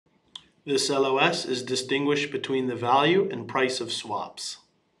This LOS is distinguished between the value and price of swaps.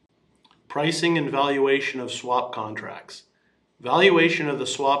 Pricing and valuation of swap contracts. Valuation of the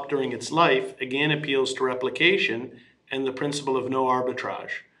swap during its life again appeals to replication and the principle of no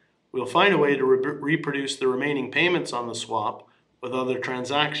arbitrage. We'll find a way to reproduce the remaining payments on the swap with other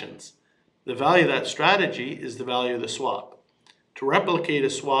transactions. The value of that strategy is the value of the swap. To replicate a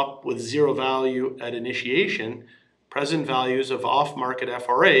swap with zero value at initiation, present values of off-market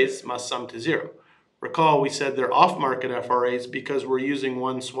FRAs must sum to zero. Recall we said they're off-market FRAs because we're using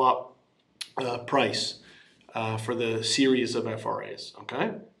one swap price for the series of FRAs,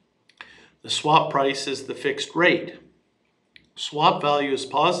 okay? The swap price is the fixed rate. Swap value is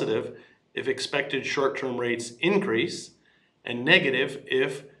positive if expected short-term rates increase and negative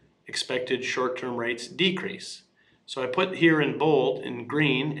if expected short-term rates decrease. So I put here in bold, in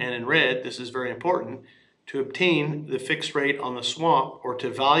green, and in red, this is very important, to obtain the fixed rate on the swap or to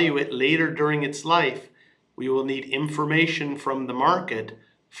value it later during its life, we will need information from the market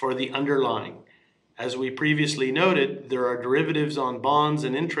for the underlying. As we previously noted, there are derivatives on bonds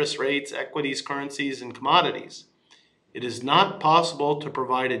and interest rates, equities, currencies, and commodities. It is not possible to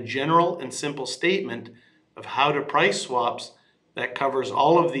provide a general and simple statement of how to price swaps that covers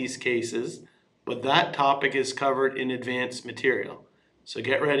all of these cases, but that topic is covered in advanced material. So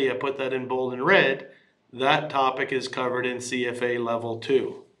get ready, I put that in bold and red. That topic is covered in CFA Level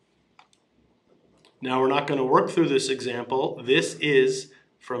 2. Now we're not going to work through this example. This is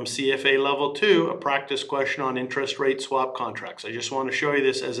from CFA Level 2, a practice question on interest rate swap contracts. I just want to show you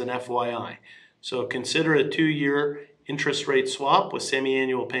this as an FYI. So consider a 2-year interest rate swap with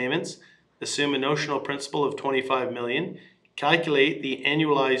semi-annual payments. Assume a notional principal of 25 million. Calculate the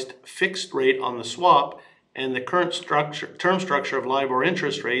annualized fixed rate on the swap, and the current term structure of LIBOR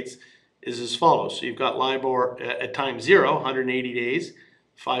interest rates is as follows. So you've got LIBOR at time 0, 180 days,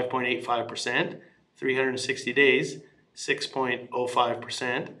 5.85%, 360 days,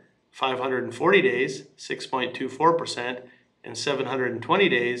 6.05%, 540 days, 6.24%, and 720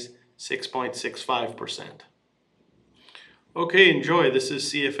 days, 6.65%. Okay, enjoy. This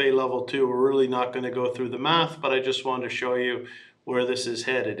is CFA Level 2. We're really not going to go through the math, but I just want to show you where this is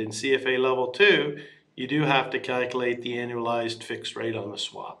headed. In CFA Level 2, you do have to calculate the annualized fixed rate on the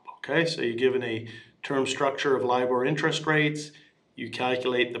swap. Okay, so you're given a term structure of LIBOR interest rates, you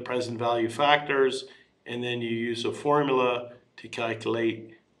calculate the present value factors, and then you use a formula to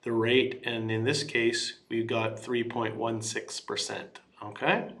calculate the rate, and in this case, we've got 3.16%.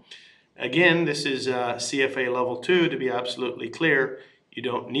 Okay? Again, this is CFA Level 2, to be absolutely clear. You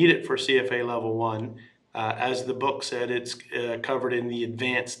don't need it for CFA Level 1. As the book said, it's covered in the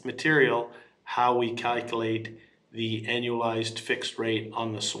advanced material, how we calculate the annualized fixed rate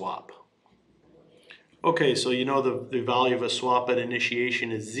on the swap. Okay, so you know the value of a swap at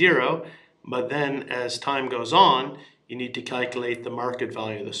initiation is 0, but then as time goes on, you need to calculate the market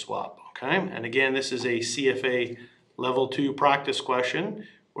value of the swap. Okay, and again, this is a CFA Level 2 practice question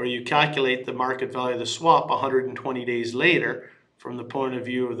where you calculate the market value of the swap 120 days later from the point of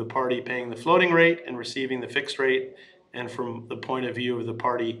view of the party paying the floating rate and receiving the fixed rate, and from the point of view of the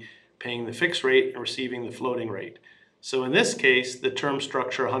party paying the fixed rate and receiving the floating rate. So in this case, the term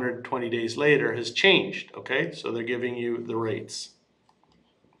structure 120 days later has changed, okay? So they're giving you the rates.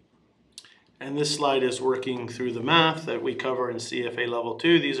 And this slide is working through the math that we cover in CFA Level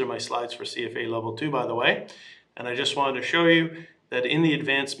 2. These are my slides for CFA Level 2, by the way. And I just wanted to show you that in the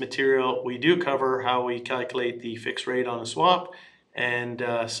advanced material, we do cover how we calculate the fixed rate on a swap. And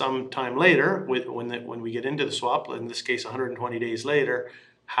some time later, when we get into the swap, in this case 120 days later,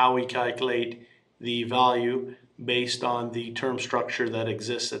 how we calculate the value based on the term structure that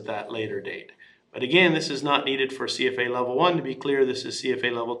exists at that later date. But again, this is not needed for CFA Level 1. To be clear, this is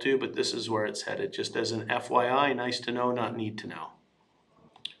CFA Level 2, but this is where it's headed. Just as an FYI, nice to know, not need to know.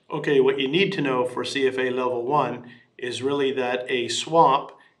 Okay, what you need to know for CFA Level 1 is really that a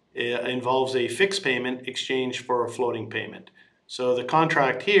swap involves a fixed payment exchanged for a floating payment. So the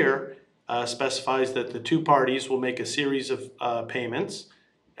contract here specifies that the two parties will make a series of payments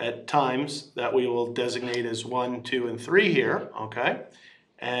at times that we will designate as 1, 2, and 3 here, okay?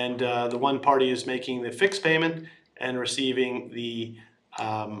 And the one party is making the fixed payment and receiving the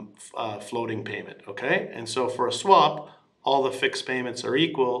floating payment, okay? And so for a swap, all the fixed payments are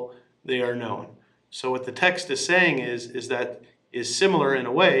equal, they are known. So what the text is saying is that is similar in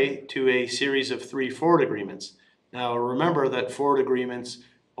a way to a series of 3 forward agreements. Now remember that forward agreements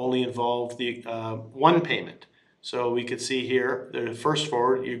only involve the one payment. So we could see here, the first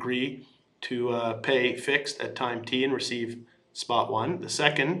forward, you agree to pay fixed at time t and receive spot 1. The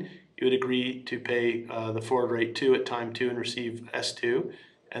second, you would agree to pay the forward rate 2 at time 2 and receive S2.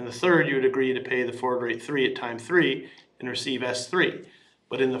 And the third, you would agree to pay the forward rate 3 at time 3 and receive S3.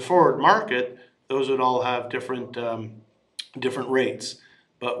 But in the forward market, those would all have different rates.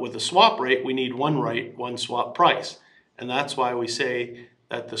 But with the swap rate, we need one rate, one swap price. And that's why we say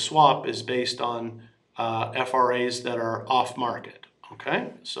that the swap is based on FRAs that are off market.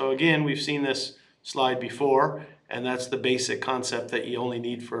 Okay, so again, we've seen this slide before, and that's the basic concept that you only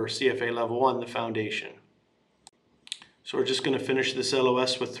need for CFA Level 1, the foundation. So we're just going to finish this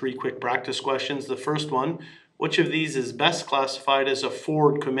LOS with 3 quick practice questions. The first one, which of these is best classified as a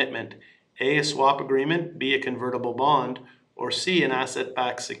forward commitment? A, a swap agreement, B, a convertible bond, or C, an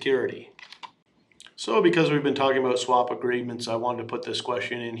asset-backed security? So because we've been talking about swap agreements, I wanted to put this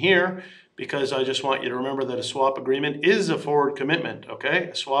question in here because I just want you to remember that a swap agreement is a forward commitment, okay?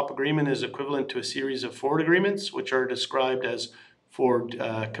 A swap agreement is equivalent to a series of forward agreements, which are described as forward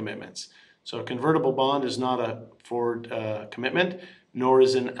commitments. So a convertible bond is not a forward commitment, nor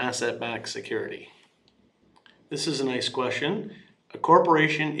is an asset-backed security. This is a nice question. A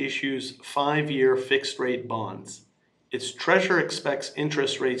corporation issues 5-year fixed-rate bonds. Its treasurer expects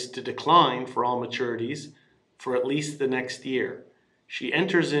interest rates to decline for all maturities for at least the next year. She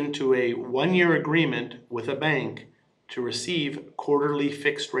enters into a 1-year agreement with a bank to receive quarterly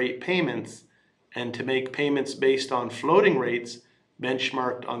fixed-rate payments and to make payments based on floating rates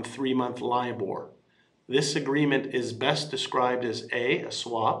benchmarked on 3-month LIBOR. This agreement is best described as A, a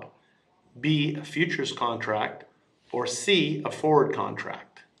swap, B, a futures contract, or C, a forward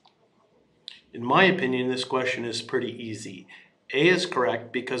contract. In my opinion, this question is pretty easy. A is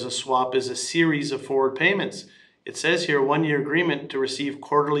correct because a swap is a series of forward payments. It says here 1-year agreement to receive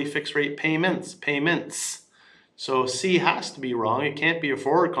quarterly fixed rate payments. So C has to be wrong. It can't be a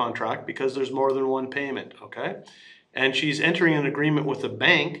forward contract because there's more than one payment, okay? And she's entering an agreement with a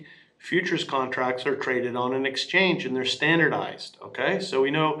bank. Futures contracts are traded on an exchange and they're standardized, okay? So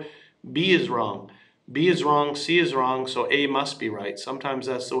we know B is wrong. B is wrong, C is wrong, so A must be right. Sometimes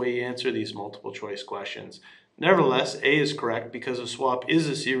that's the way you answer these multiple choice questions. Nevertheless, A is correct because a swap is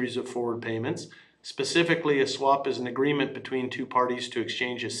a series of forward payments. Specifically, a swap is an agreement between two parties to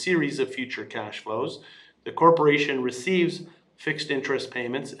exchange a series of future cash flows. The corporation receives fixed interest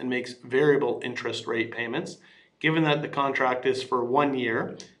payments and makes variable interest rate payments. Given that the contract is for 1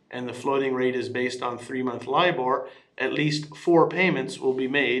 year and the floating rate is based on 3-month LIBOR, at least 4 payments will be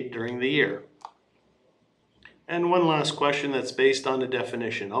made during the year. And one last question that's based on a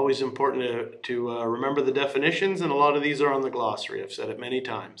definition. Always important to remember the definitions, and a lot of these are on the glossary. I've said it many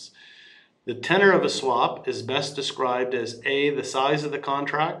times. The tenor of a swap is best described as A, the size of the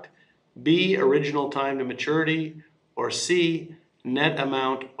contract, B, original time to maturity, or C, net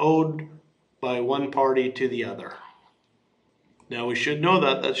amount owed by one party to the other. Now we should know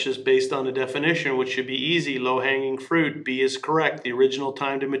that that's just based on a definition, which should be easy, low-hanging fruit. B is correct. The original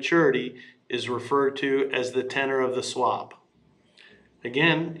time to maturity is referred to as the tenor of the swap.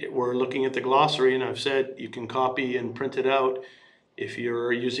 Again, we're looking at the glossary, and I've said you can copy and print it out if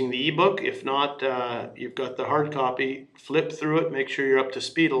you're using the ebook. If not, you've got the hard copy. Flip through it, make sure you're up to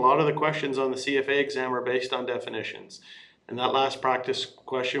speed. A lot of the questions on the CFA exam are based on definitions. And that last practice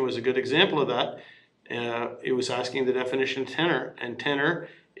question was a good example of that. It was asking the definition of tenor, and tenor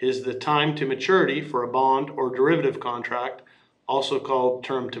is the time to maturity for a bond or derivative contract, also called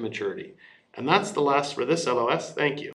term to maturity. And that's the last for this LOS. Thank you.